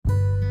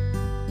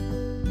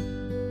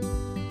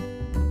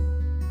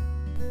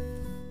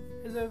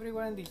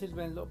everyone, this is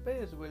Ben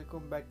Lopez.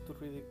 Welcome back to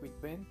Read It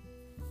with Ben.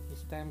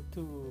 It's time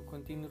to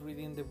continue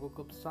reading the book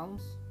of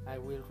Psalms. I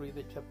will read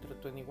the chapter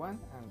 21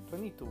 and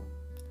 22.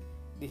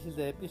 This is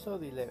the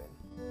episode 11.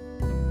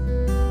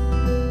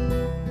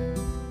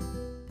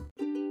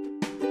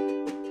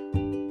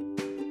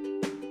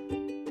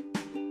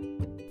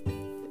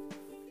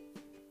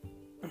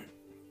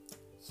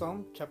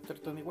 Psalm chapter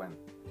 21.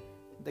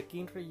 The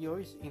king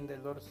rejoiced in the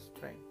Lord's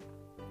strength.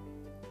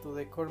 To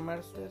the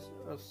chormasters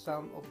of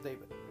Psalm of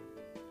David.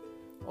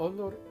 O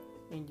Lord,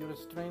 in your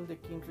strength the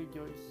king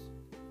rejoices,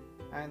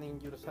 and in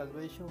your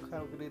salvation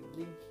how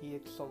greatly he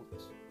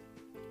exalts.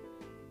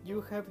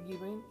 You have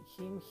given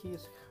him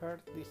his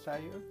heart's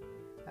desire,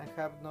 and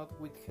have not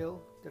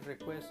withheld the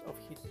request of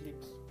his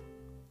lips.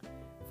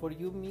 For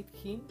you meet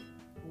him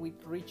with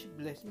rich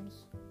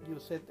blessings, you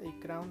set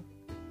a crown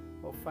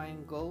of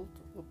fine gold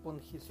upon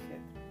his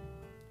head.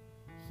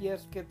 He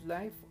asked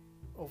life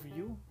of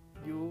you,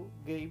 you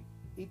gave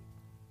it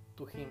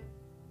to him.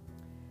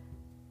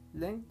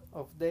 Length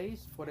of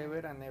days forever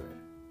and ever.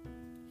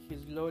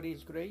 His glory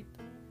is great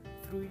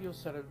through your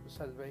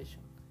salvation.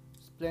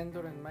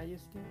 Splendor and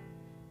majesty,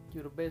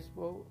 your best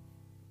bow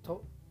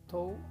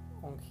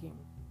on him.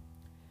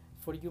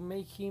 For you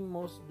make him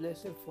most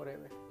blessed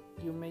forever.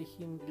 You make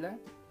him glad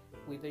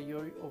with the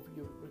joy of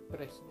your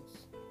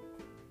presence.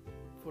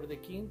 For the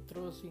king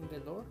trusts in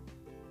the Lord,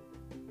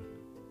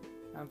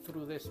 and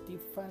through the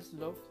steadfast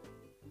love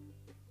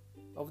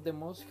of the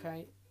Most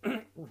High,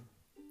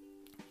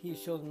 he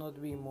shall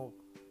not be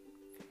moved.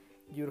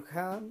 Your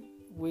hand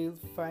will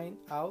find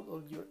out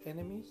all your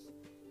enemies,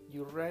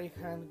 your right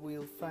hand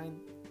will find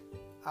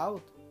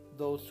out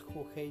those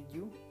who hate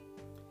you.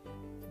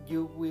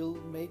 You will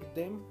make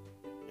them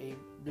a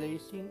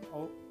blazing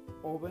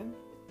oven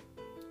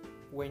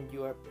when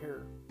you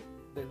appear.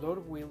 The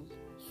Lord will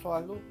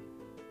swallow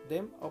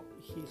them up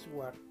his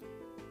word,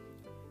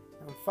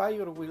 and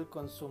fire will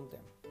consume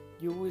them.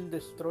 You will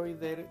destroy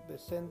their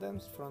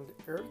descendants from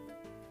the earth,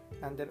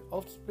 and their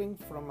offspring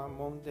from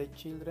among the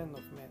children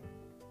of men.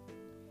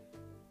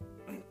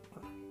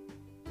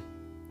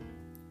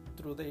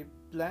 Through they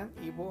plan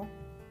evil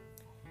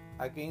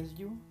against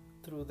you,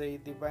 through they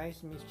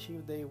devise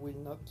mischief, they will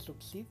not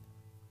succeed,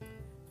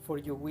 for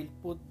you will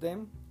put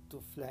them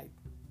to flight.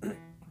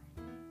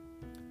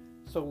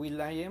 So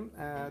will I am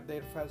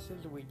their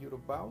vassals with your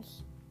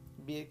vows.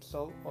 Be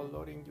exalted, O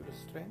Lord, in your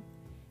strength.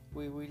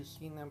 We will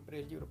sing and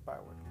praise your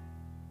power.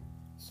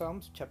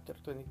 Psalms chapter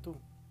 22.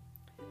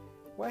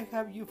 Why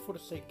have you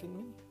forsaken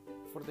me?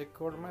 For the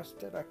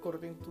chormaster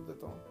according to the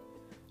dawn,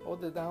 O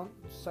the dawn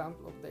Psalm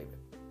of David.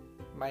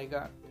 My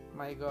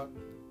God,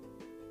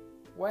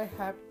 why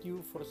have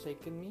you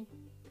forsaken me?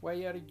 Why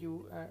are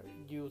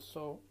you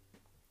so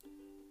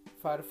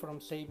far from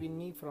saving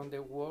me from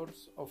the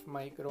words of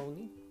my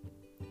groaning?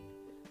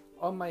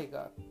 Oh my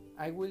God,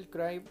 I will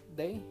cry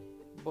day,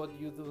 but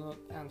you do not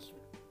answer,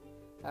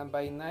 and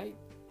by night,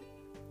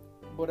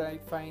 but I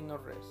find no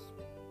rest.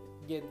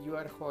 Yet you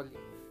are holy,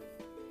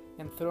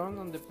 enthroned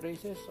on the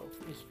praises of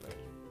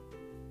Israel.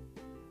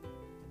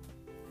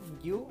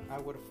 You,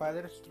 our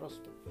fathers,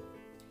 trusted.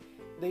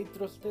 They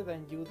trusted,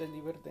 and you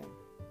delivered them.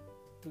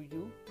 To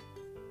you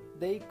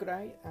they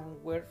cried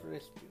and were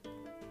rescued.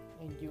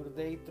 In you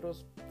they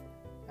trusted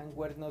and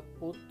were not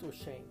put to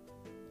shame.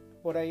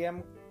 For I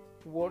am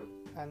word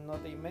and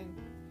not a man,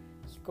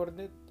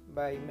 scorned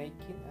by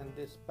making and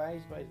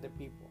despised by the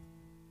people.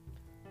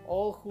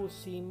 All who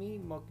see me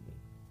mock me.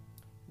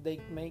 They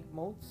make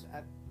mouths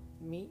at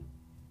me,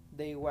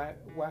 they wag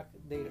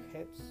their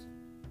heads.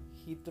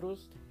 He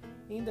trusts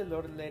in the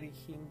Lord, let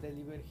him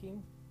deliver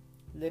him.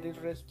 Let it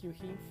rescue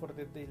him, for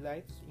the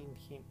delights in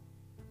him.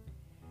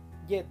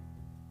 Yet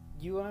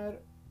you are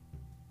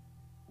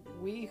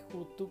we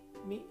who took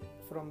me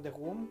from the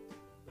womb.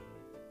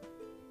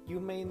 You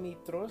made me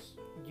trust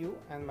you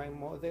and my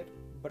mother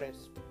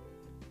breast.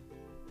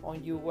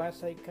 On you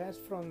was I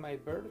cast from my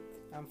birth,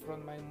 and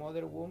from my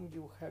mother womb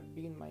you have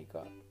been my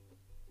God.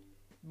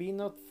 Be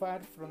not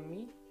far from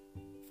me,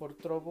 for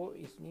trouble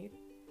is near,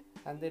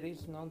 and there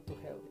is none to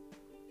help.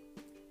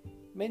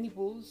 Many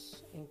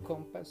bulls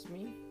encompass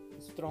me,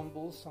 strong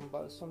bulls and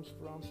balsams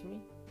surround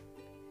me.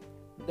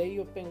 They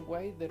open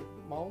wide their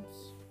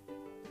mouths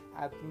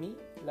at me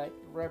like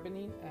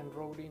ravening and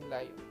roaring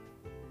lion.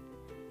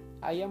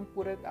 I am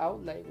poured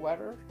out like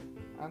water,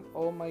 and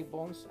all my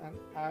bones and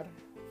are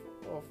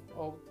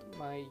out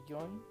my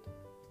joint.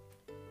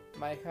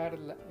 My heart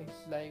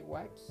is like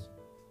wax,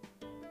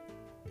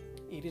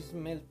 it is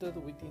melted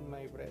within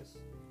my breast.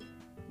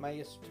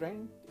 My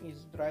strength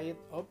is dried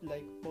up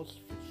like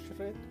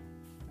potsherd,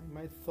 and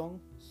my tongue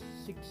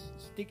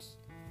sticks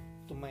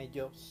to my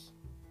jaws.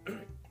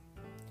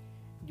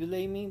 You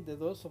lay me in the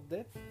dust of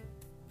death,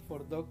 for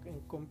dogs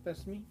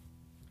encompass me.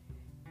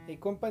 A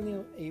company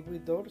of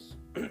evildoers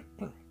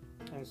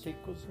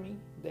encircles me.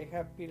 They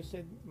have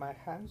pierced my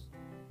hands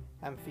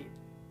and feet.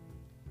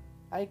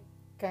 I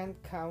can't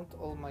count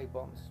all my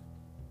bones.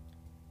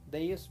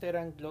 They stare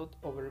and gloat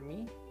over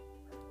me.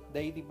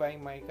 They divide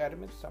my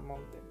garments among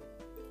them,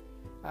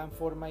 and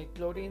for my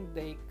clothing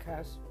they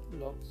cast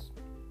lots.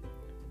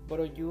 But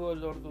on you, O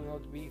Lord, do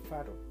not be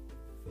far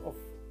off.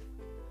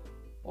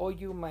 O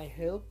you, my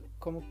help,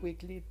 come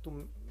quickly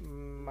to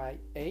my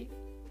aid.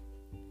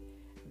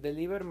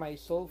 Deliver my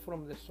soul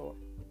from the sword,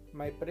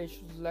 my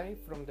precious life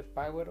from the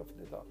power of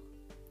the dog.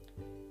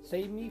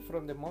 Save me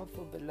from the mouth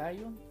of the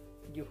lion.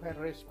 You have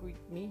rescued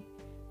me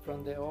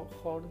from the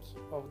horns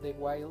of the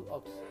wild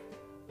ox.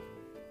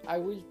 I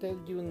will tell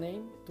your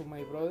name to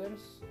my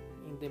brothers.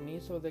 In the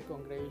midst of the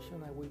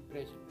congregation I will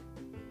praise you.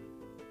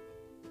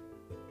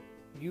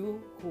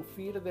 You who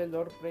fear the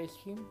Lord, praise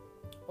him.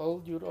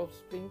 All your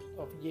offspring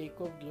of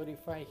Jacob,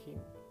 glorify him.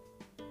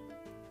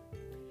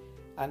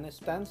 And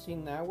stand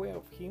in awe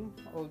of him,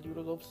 all your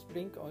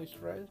offspring of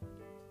Israel,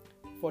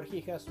 for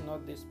he has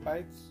not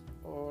despised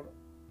or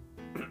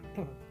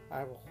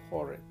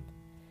abhorred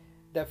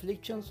the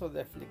afflictions of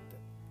the afflicted,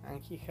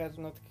 and he has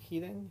not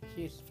hidden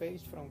his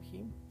face from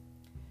him,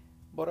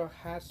 but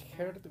has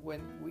heard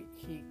when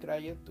he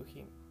cried to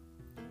him.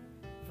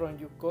 From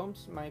you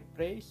comes my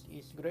praise,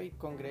 is great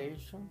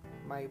congregation.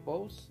 My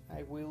vows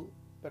I will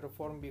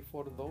perform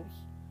before those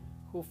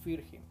who fear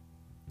him.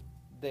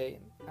 The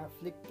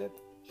afflicted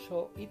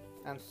shall eat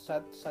and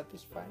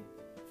satisfy.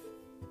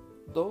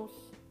 Those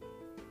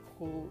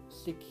who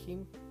seek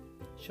him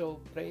shall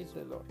praise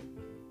the Lord.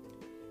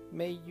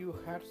 May your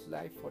hearts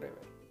live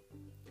forever.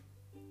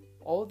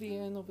 All the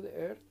end of the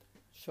earth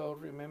shall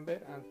remember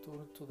and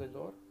turn to the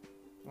Lord,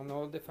 and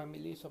all the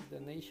families of the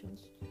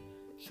nations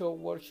shall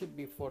worship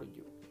before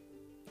you.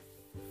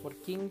 For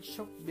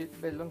kingship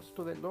belongs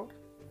to the Lord,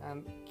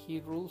 and he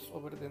rules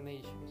over the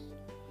nations.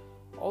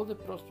 All the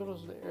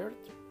prosperous of the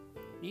earth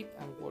eat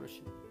and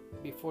worship.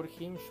 Before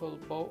him shall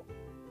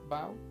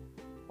bow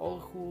all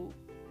who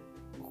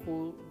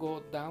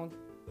go down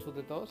to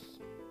the dust,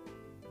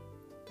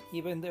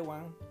 even the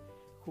one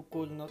who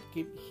could not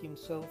keep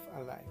himself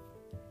alive.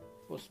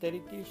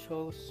 Posterity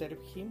shall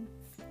serve him.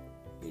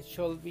 It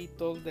shall be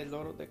told the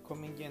Lord of the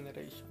coming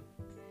generation.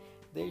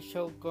 They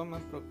shall come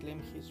and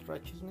proclaim his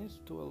righteousness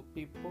to all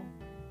people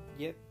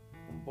yet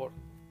unborn,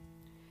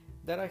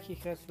 that he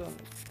has done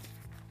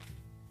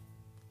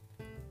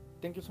it.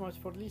 Thank you so much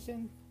for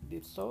listening.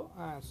 Did so,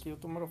 and see you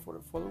tomorrow for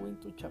the following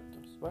 2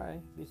 chapters.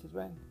 Bye. This is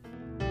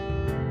Ben.